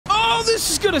Oh,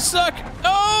 this is gonna suck.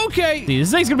 Okay. See,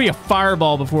 this thing's gonna be a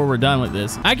fireball before we're done with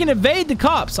this. I can evade the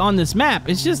cops on this map.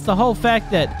 It's just the whole fact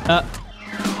that,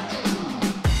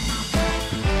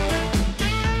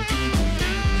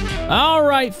 all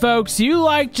right, folks, you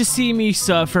like to see me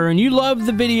suffer, and you love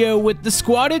the video with the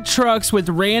squatted trucks with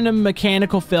random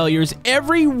mechanical failures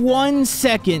every 1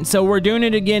 second. So we're doing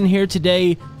it again here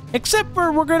today, except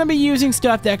for we're gonna be using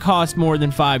stuff that costs more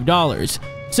than $5.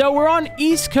 So we're on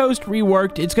East Coast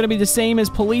Reworked. It's going to be the same as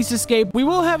Police Escape. We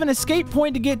will have an escape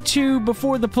point to get to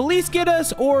before the police get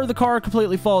us or the car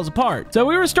completely falls apart. So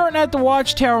we were starting at the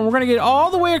watchtower, and we're going to get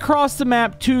all the way across the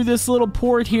map to this little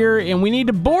port here, and we need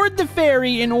to board the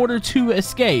ferry in order to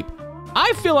escape.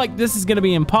 I feel like this is going to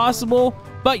be impossible,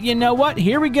 but you know what?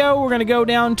 Here we go. We're going to go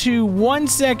down to 1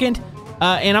 second,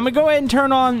 and I'm going to go ahead and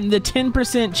turn on the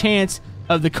 10% chance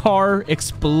of the car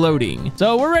exploding.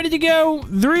 So we're ready to go.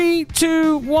 3,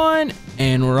 2, 1,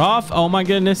 and we're off. Oh my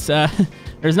goodness.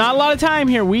 There's not a lot of time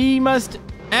here. We must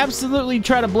absolutely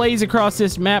try to blaze across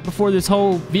this map before this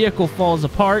whole vehicle falls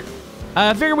apart.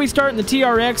 I figure we start in the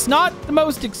TRX. Not the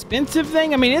most expensive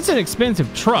thing. I mean, it's an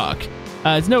expensive truck.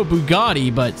 It's no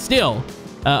Bugatti, but still.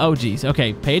 Oh geez.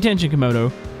 Okay, pay attention,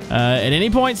 Camodo. At any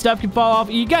point, stuff can fall off.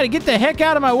 You got to get the heck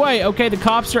out of my way. Okay, the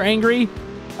cops are angry.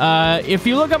 If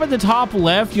you look up at the top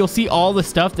left, you'll see all the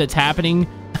stuff that's happening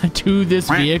to this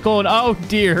vehicle. And oh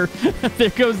dear,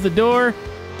 there goes the door.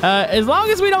 As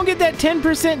long as we don't get that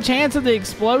 10% chance of the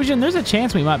explosion, there's a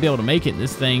chance we might be able to make it in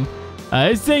this thing.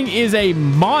 This thing is a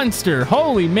monster.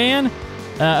 Holy man.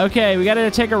 Okay, we got to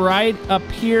take a ride up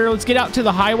here. Let's get out to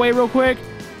the highway real quick.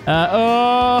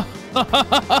 Oh,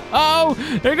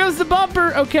 there goes the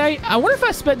bumper. Okay, I wonder if I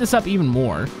sped this up even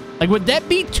more. Like, would that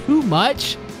be too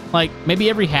much? Like, maybe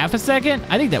every half a second?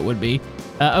 I think that would be.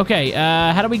 Okay,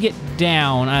 how do we get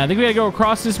down? I think we gotta go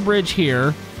across this bridge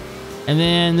here. And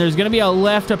then there's gonna be a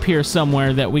left up here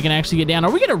somewhere that we can actually get down.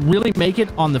 Are we gonna really make it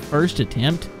on the first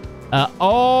attempt?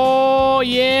 Oh,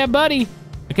 yeah, buddy.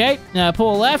 Okay,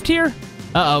 pull a left here.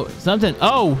 Uh-oh, something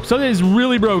is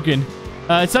really broken.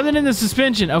 Something in the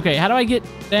suspension. Okay, how do I get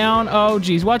down? Oh,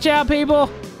 geez, watch out, people.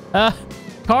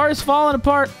 Car is falling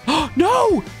apart. Oh,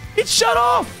 no, it shut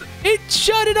off. It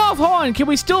shut it off. Hold on. Can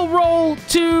we still roll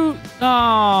to...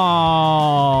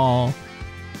 Oh.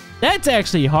 That's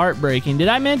actually heartbreaking. Did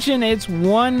I mention it's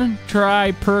 1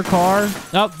 try per car?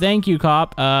 Oh, thank you,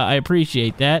 cop. I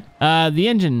appreciate that. The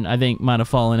engine, I think, might have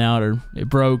fallen out or it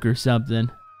broke or something.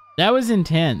 That was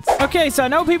intense. Okay, so I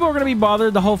know people are going to be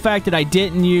bothered the whole fact that I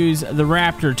didn't use the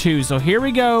Raptor too. So here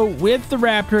we go with the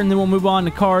Raptor, and then we'll move on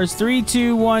to cars. 3,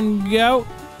 2, 1, go.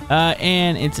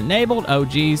 And it's enabled. Oh,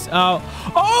 geez. Oh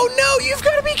no, you've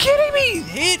got to be kidding me.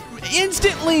 It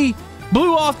instantly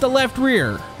blew off the left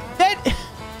rear.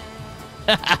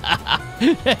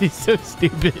 That is so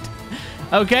stupid.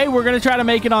 Okay, we're going to try to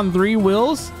make it on 3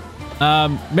 wheels.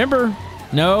 Remember,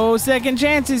 no second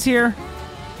chances here.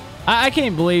 I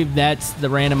can't believe that's the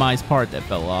randomized part that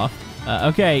fell off.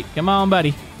 Okay, come on,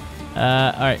 buddy. All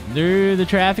right, through the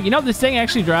traffic. You know, this thing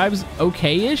actually drives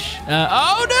okay-ish.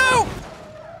 Oh, no.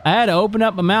 I had to open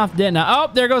up my mouth, didn't I? Oh,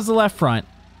 there goes the left front.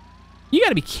 You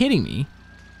gotta be kidding me.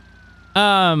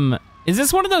 Is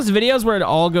this one of those videos where it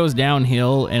all goes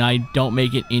downhill and I don't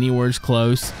make it anywhere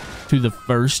close to the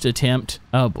first attempt?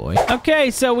 Oh boy. Okay,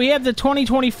 so we have the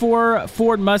 2024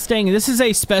 Ford Mustang. This is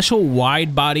a special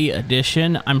wide body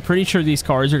edition. I'm pretty sure these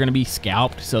cars are gonna be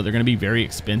scalped, so they're gonna be very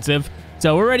expensive.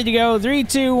 So we're ready to go. 3,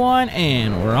 2, 1,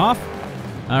 and we're off.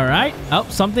 All right. Oh,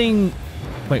 something.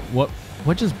 Wait, what?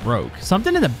 What just broke?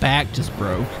 Something in the back just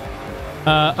broke.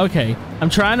 Okay. I'm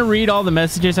trying to read all the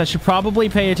messages. I should probably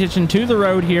pay attention to the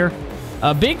road here.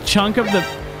 A big chunk of the...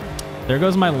 There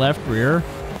goes my left rear.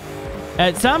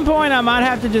 At some point, I might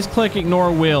have to just click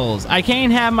ignore wheels. I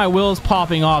can't have my wheels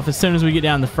popping off as soon as we get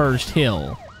down the first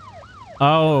hill.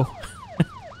 Oh.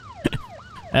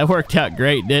 That worked out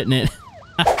great, didn't it?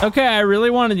 Okay, I really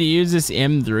wanted to use this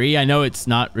M3. I know it's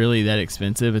not really that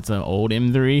expensive. It's an old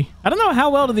M3. I don't know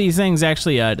how well do these things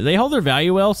actually, do they hold their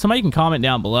value well? Somebody can comment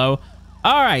down below.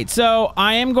 All right, so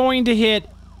I am going to hit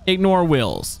ignore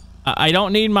wheels. I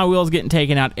don't need my wheels getting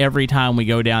taken out every time we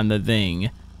go down the thing.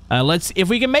 If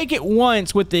we can make it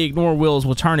once with the ignore wheels,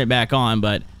 we'll turn it back on,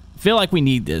 but I feel like we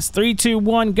need this. 3, 2,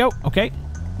 1, go. Okay,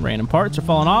 random parts are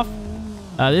falling off.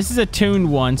 This is a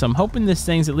tuned one, so I'm hoping this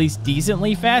thing's at least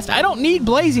decently fast. I don't need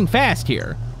blazing fast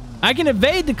here. I can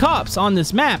evade the cops on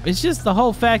this map. It's just the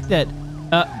whole fact that...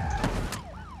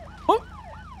 What?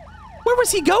 Where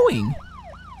was he going?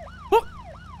 What?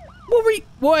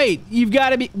 Wait, you've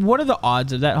got to be... What are the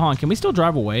odds of that? Hold on, can we still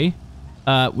drive away?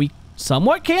 We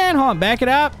somewhat can. Hold on, back it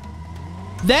up.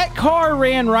 That car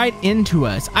ran right into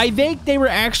us. I think they were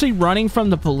actually running from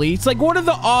the police. Like, what are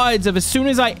the odds of as soon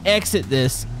as I exit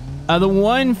this, the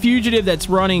one fugitive that's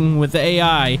running with the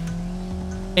AI,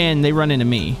 and they run into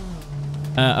me?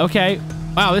 Okay.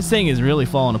 Wow, this thing is really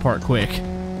falling apart quick.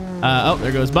 Oh,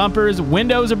 there goes bumpers.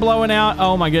 Windows are blowing out.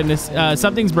 Oh, my goodness.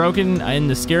 Something's broken in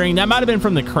the steering. That might have been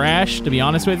from the crash, to be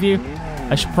honest with you.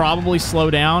 I should probably slow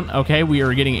down. Okay, we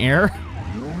are getting air.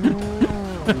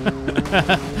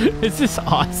 This is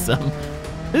awesome.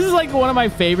 This is like one of my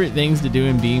favorite things to do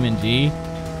in BeamNG.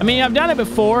 I mean, I've done it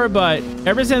before, but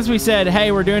ever since we said,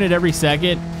 hey, we're doing it every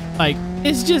second, like,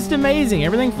 it's just amazing.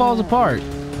 Everything falls apart.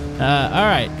 All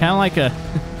right, kind of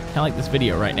like this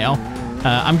video right now.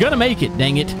 I'm gonna make it,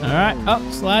 dang it. All right,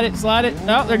 oh, slide it, slide it.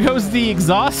 Oh, there goes the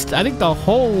exhaust. I think the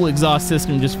whole exhaust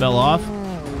system just fell off.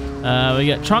 We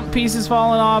got trunk pieces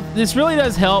falling off. This really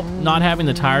does help not having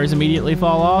the tires immediately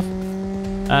fall off.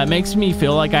 It makes me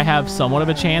feel like I have somewhat of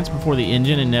a chance before the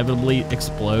engine inevitably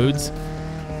explodes.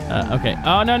 Okay.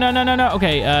 Oh, no, no, no, no, no.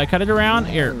 Okay, cut it around.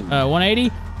 Here,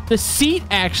 180. The seat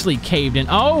actually caved in.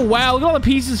 Oh, wow. Look at all the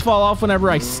pieces fall off whenever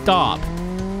I stop.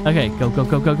 Okay, go, go,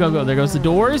 go, go, go, go. There goes the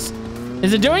doors.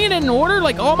 Is it doing it in order?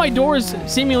 Like, all my doors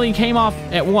seemingly came off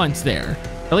at once there.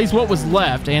 At least what was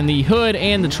left, and the hood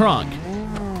and the trunk.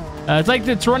 It's like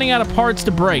it's running out of parts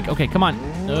to break. Okay, come on.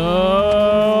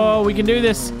 Oh, we can do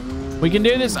this. We can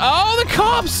do this. Oh, the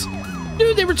cops!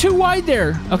 Dude, they were too wide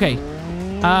there. Okay.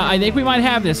 I think we might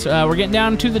have this. We're getting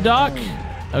down to the dock.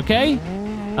 Okay.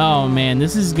 Oh, man.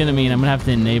 This is going to mean I'm going to have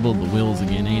to enable the wheels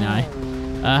again, ain't I?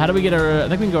 How do we get our... I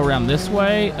think we can go around this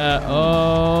way.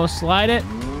 Oh, slide it.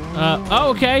 Oh,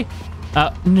 okay.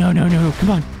 No, no, no. Come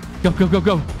on. Go, go, go,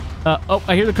 go. Oh,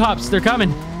 I hear the cops. They're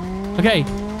coming. Okay.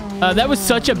 That was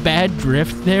such a bad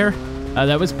drift there.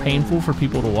 That was painful for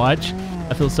people to watch.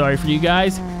 I feel sorry for you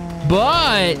guys.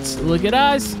 But look at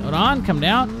us. Hold on. Come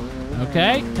down.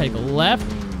 Okay. Take a left.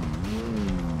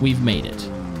 We've made it.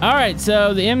 All right.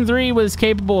 So the M3 was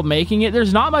capable of making it.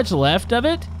 There's not much left of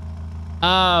it.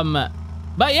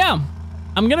 But yeah,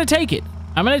 I'm going to take it.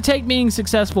 I'm going to take being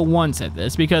successful once at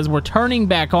this because we're turning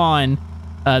back on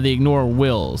the ignore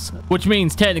wheels, which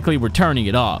means technically we're turning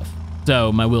it off.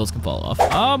 So my wheels can fall off.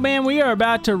 Oh man, we are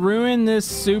about to ruin this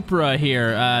Supra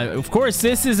here. Of course,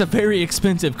 this is a very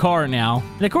expensive car now.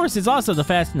 And of course, it's also the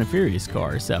Fast and the Furious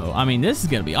car. So, I mean, this is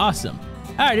gonna be awesome.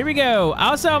 All right, here we go.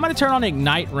 Also, I'm gonna turn on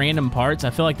Ignite Random Parts.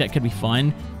 I feel like that could be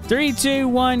fun. 3, 2,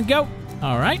 1, go.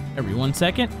 All right, every 1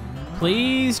 second.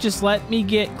 Please just let me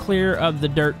get clear of the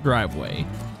dirt driveway.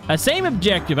 Same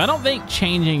objective. I don't think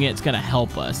changing it's gonna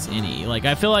help us any. Like,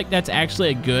 I feel like that's actually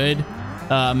a good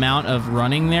amount of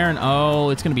running there, and oh,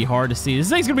 it's gonna be hard to see. This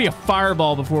thing's gonna be a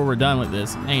fireball before we're done with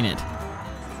this, ain't it?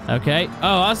 Okay. Oh,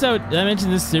 also, I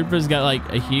mentioned this Supra's got like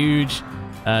a huge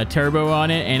turbo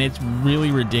on it, and it's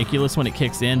really ridiculous when it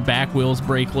kicks in. Back wheels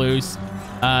break loose.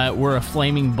 We're a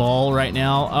flaming ball right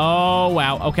now. Oh,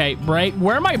 wow. Okay, brake.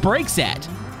 Where are my brakes at?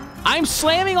 I'm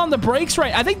slamming on the brakes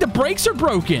right. I think the brakes are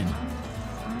broken.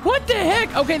 What the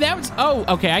heck? Okay, that was... Oh,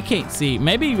 okay, I can't see.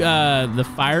 Maybe the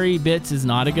fiery bits is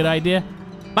not a good idea.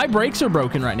 My brakes are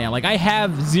broken right now. Like, I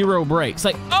have 0 brakes.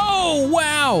 Like, oh,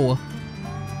 wow.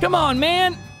 Come on,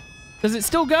 man. Does it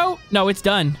still go? No, it's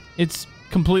done. It's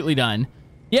completely done.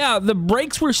 Yeah, the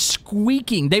brakes were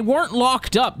squeaking. They weren't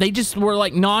locked up. They just were,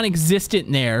 like,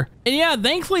 non-existent there. And yeah,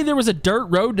 thankfully there was a dirt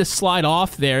road to slide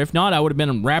off there. If not, I would have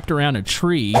been wrapped around a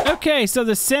tree. Okay, so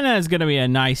the Senna is going to be a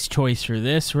nice choice for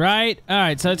this, right? All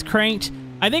right, so it's cranked.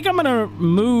 I think I'm going to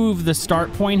move the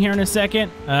start point here in a second.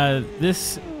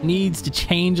 This needs to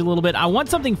change a little bit. I want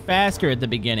something faster at the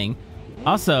beginning.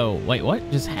 Also, wait, what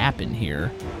just happened here?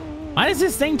 Why does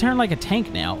this thing turn like a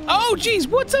tank now? Oh, geez,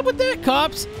 what's up with that,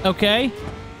 cops? Okay.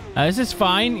 This is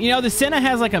fine. You know, the Senna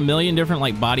has like a million different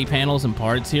like body panels and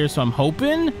parts here, so I'm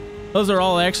hoping those are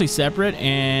all actually separate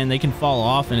and they can fall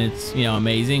off and it's, you know,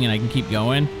 amazing and I can keep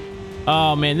going.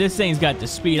 Oh man, this thing's got the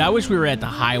speed. I wish we were at the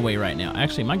highway right now.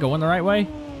 Actually, am I going the right way?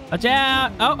 Watch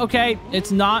out. Oh, okay.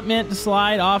 It's not meant to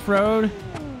slide off-road.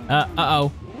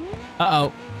 Uh-oh.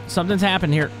 Uh-oh. Something's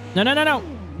happened here. No, no, no, no.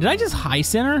 Did I just high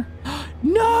center?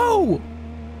 No!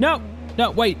 No,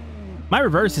 no, wait. My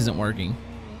reverse isn't working.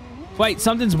 Wait,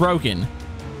 something's broken.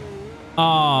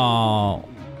 Oh,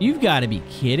 you've got to be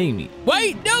kidding me.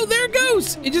 Wait, no, there it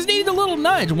goes. It just needed a little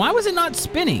nudge. Why was it not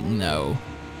spinning, though?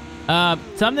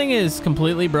 Something is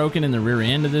completely broken in the rear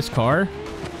end of this car.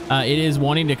 It is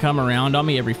wanting to come around on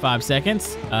me every 5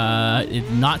 seconds. It's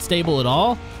not stable at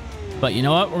all. But you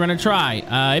know what? We're going to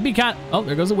try. It'd be kind of... Oh,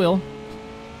 there goes the wheel.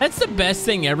 That's the best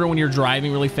thing ever when you're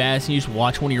driving really fast and you just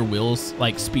watch one of your wheels,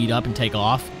 like, speed up and take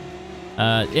off.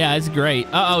 Yeah, it's great.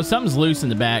 Uh-oh, something's loose in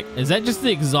the back. Is that just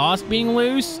the exhaust being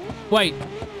loose? Wait.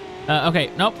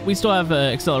 Okay, nope, we still have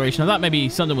acceleration. I thought maybe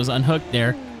something was unhooked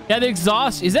there. Yeah, the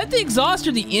exhaust. Is that the exhaust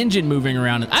or the engine moving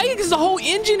around? I think the whole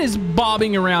engine is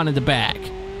bobbing around in the back.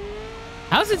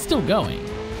 How's it still going?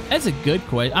 That's a good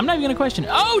question. I'm not even going to question it.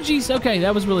 Oh, geez. Okay,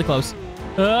 that was really close.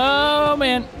 Oh,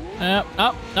 man.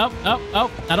 Oh.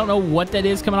 I don't know what that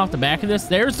is coming off the back of this.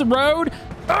 There's the road.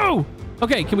 Oh,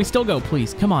 okay. Can we still go,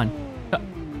 please? Come on.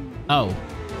 Oh.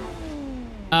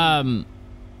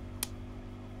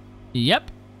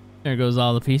 Yep. There goes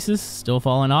all the pieces. Still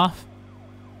falling off.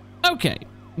 Okay.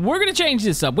 We're going to change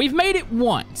this up. We've made it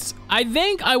once. I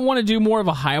think I want to do more of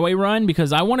a highway run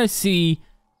because I want to see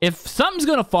if something's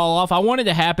going to fall off. I want it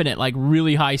to happen at like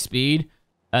really high speed.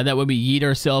 That would be yeet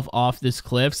ourselves off this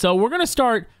cliff. So we're going to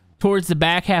start towards the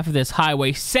back half of this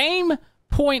highway. Same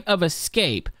point of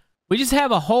escape. We just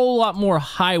have a whole lot more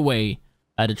highway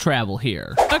to travel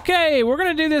here. Okay, we're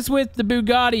going to do this with the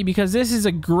Bugatti because this is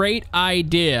a great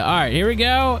idea. All right, here we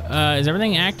go. Is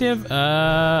everything active?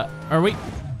 Are we...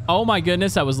 Oh my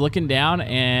goodness, I was looking down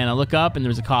and I look up and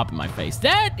there's a cop in my face.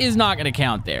 That is not going to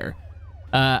count there.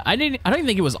 I don't even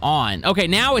think it was on. Okay,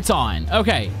 now it's on.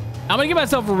 Okay, I'm going to give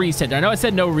myself a reset there. I know I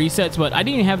said no resets, but I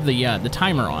didn't even have the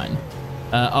timer on.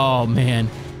 Oh man.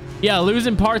 Yeah,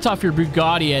 losing parts off your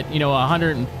Bugatti at,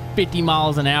 150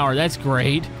 miles an hour. That's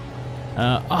great.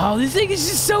 Oh, this thing is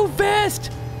just so fast.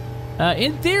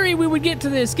 In theory, we would get to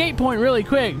the escape point really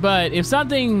quick, but if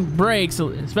something breaks,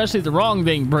 especially if the wrong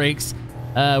thing breaks,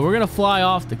 we're gonna fly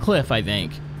off the cliff, I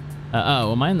think.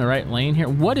 Oh, am I in the right lane here?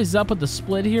 What is up with the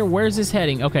split here? Where's this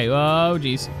heading? Okay, oh,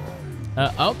 geez.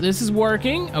 Oh, this is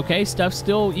working. Okay, stuff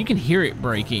still, you can hear it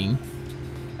breaking.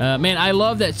 Man, I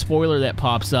love that spoiler that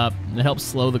pops up that helps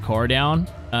slow the car down.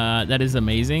 That is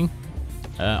amazing.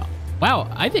 Wow,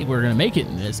 I think we're gonna make it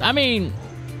in this. I mean,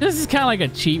 this is kind of like a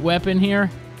cheat weapon here.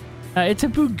 It's a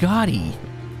Bugatti.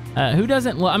 Who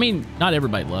doesn't love... I mean, not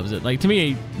everybody loves it. Like, to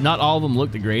me, not all of them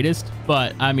look the greatest.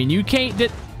 But, I mean, you can't...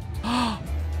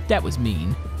 That was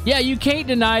mean. Yeah, you can't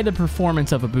deny the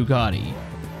performance of a Bugatti.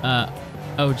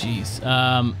 Oh, geez.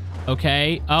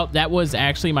 Okay. Oh, that was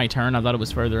actually my turn. I thought it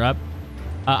was further up.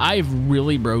 I've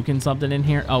really broken something in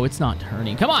here. Oh, it's not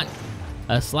turning. Come on.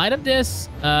 Slide up this.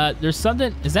 There's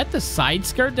something... Is that the side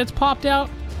skirt that's popped out?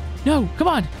 No, come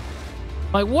on.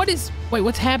 Like, what is... Wait,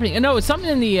 what's happening? No, it's something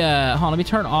in the... hold on, let me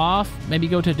turn off. Maybe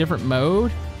go to a different mode.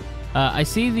 I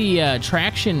see the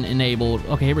traction enabled.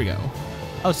 Okay, here we go.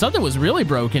 Oh, something was really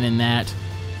broken in that.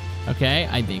 Okay,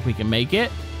 I think we can make it.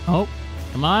 Oh,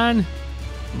 come on.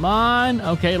 Come on.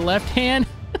 Okay, left hand.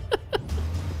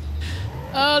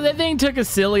 Oh, that thing took a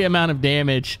silly amount of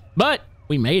damage. But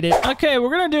we made it. Okay,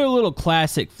 we're going to do a little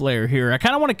classic flare here. I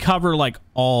kind of want to cover, like,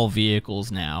 all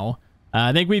vehicles now.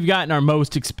 I think we've gotten our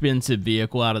most expensive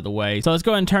vehicle out of the way. So let's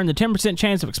go ahead and turn the 10%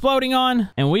 chance of exploding on.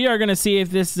 And we are going to see if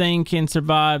this thing can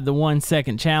survive the 1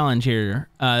 second challenge here.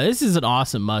 This is an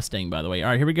awesome Mustang, by the way. All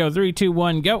right, here we go. 3, 2,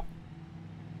 1, go.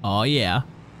 Oh, yeah.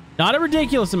 Not a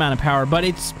ridiculous amount of power, but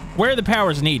it's where the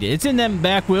power is needed. It's in them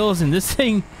back wheels, and this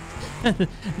thing,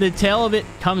 the tail of it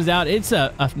comes out. It's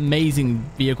an amazing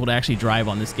vehicle to actually drive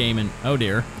on this game. And oh,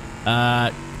 dear.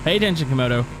 Pay attention,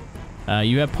 Camodo.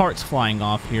 You have parts flying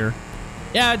off here.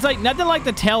 Yeah, it's like nothing like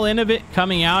the tail end of it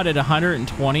coming out at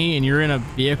 120 and you're in a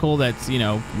vehicle that's,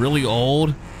 really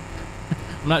old.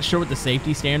 I'm not sure what the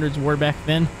safety standards were back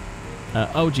then.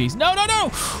 Oh, geez. No, no, no.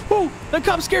 Oh, the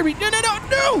cop scared me. No, no, no,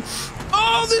 no.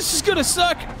 Oh, this is going to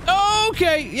suck.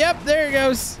 Okay. Yep, there it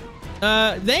goes.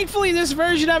 Thankfully, this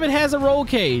version of it has a roll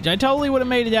cage. I totally would have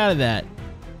made it out of that.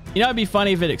 It'd be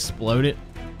funny if it exploded.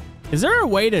 Is there a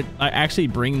way to actually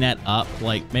bring that up?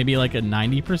 Like maybe like a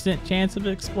 90% chance of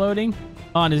exploding?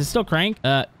 Oh, and is it still crank?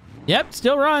 Yep,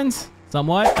 still runs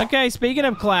somewhat. Okay, speaking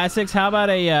of classics, how about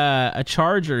a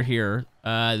Charger here?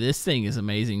 This thing is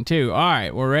amazing too. All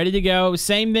right, we're ready to go.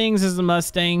 Same things as the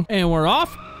Mustang, and we're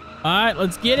off. All right,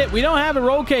 let's get it. We don't have a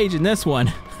roll cage in this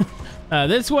one.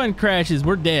 This one crashes,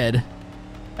 we're dead.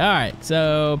 All right,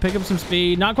 so pick up some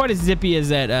speed. Not quite as zippy as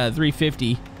that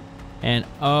 350. And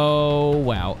oh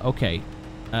wow, okay.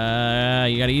 You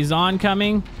got to use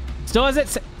oncoming. Still has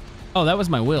it. Oh, that was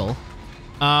my wheel.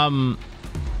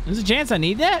 There's a chance I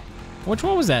need that. Which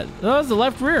one was that? That was the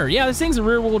left rear. Yeah, this thing's a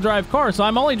rear-wheel drive car, so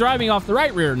I'm only driving off the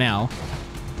right rear now.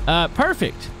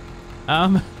 Perfect.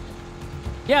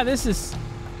 Yeah, this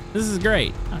is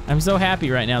great. I'm so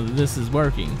happy right now that this is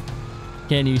working.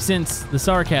 Can you sense the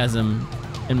sarcasm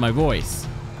in my voice?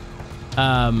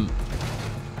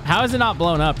 How is it not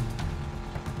blown up?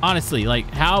 Honestly, like,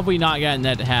 how have we not gotten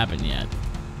that to happen yet?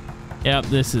 Yep,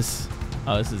 this is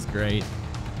great.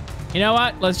 You know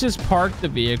what? Let's just park the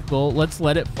vehicle. Let's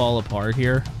let it fall apart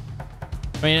here.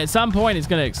 I mean, at some point, it's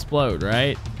going to explode,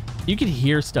 right? You can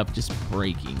hear stuff just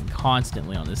breaking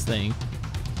constantly on this thing.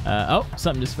 Oh,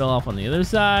 something just fell off on the other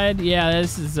side. Yeah,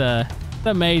 this is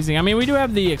amazing. I mean, we do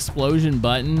have the explosion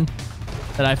button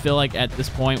that I feel like at this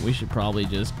point we should probably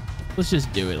just... Let's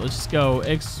just do it. Let's just go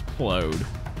explode.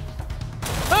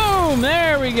 Boom!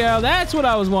 There we go. That's what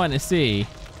I was wanting to see.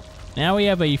 Now we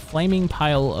have a flaming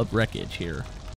pile of wreckage here.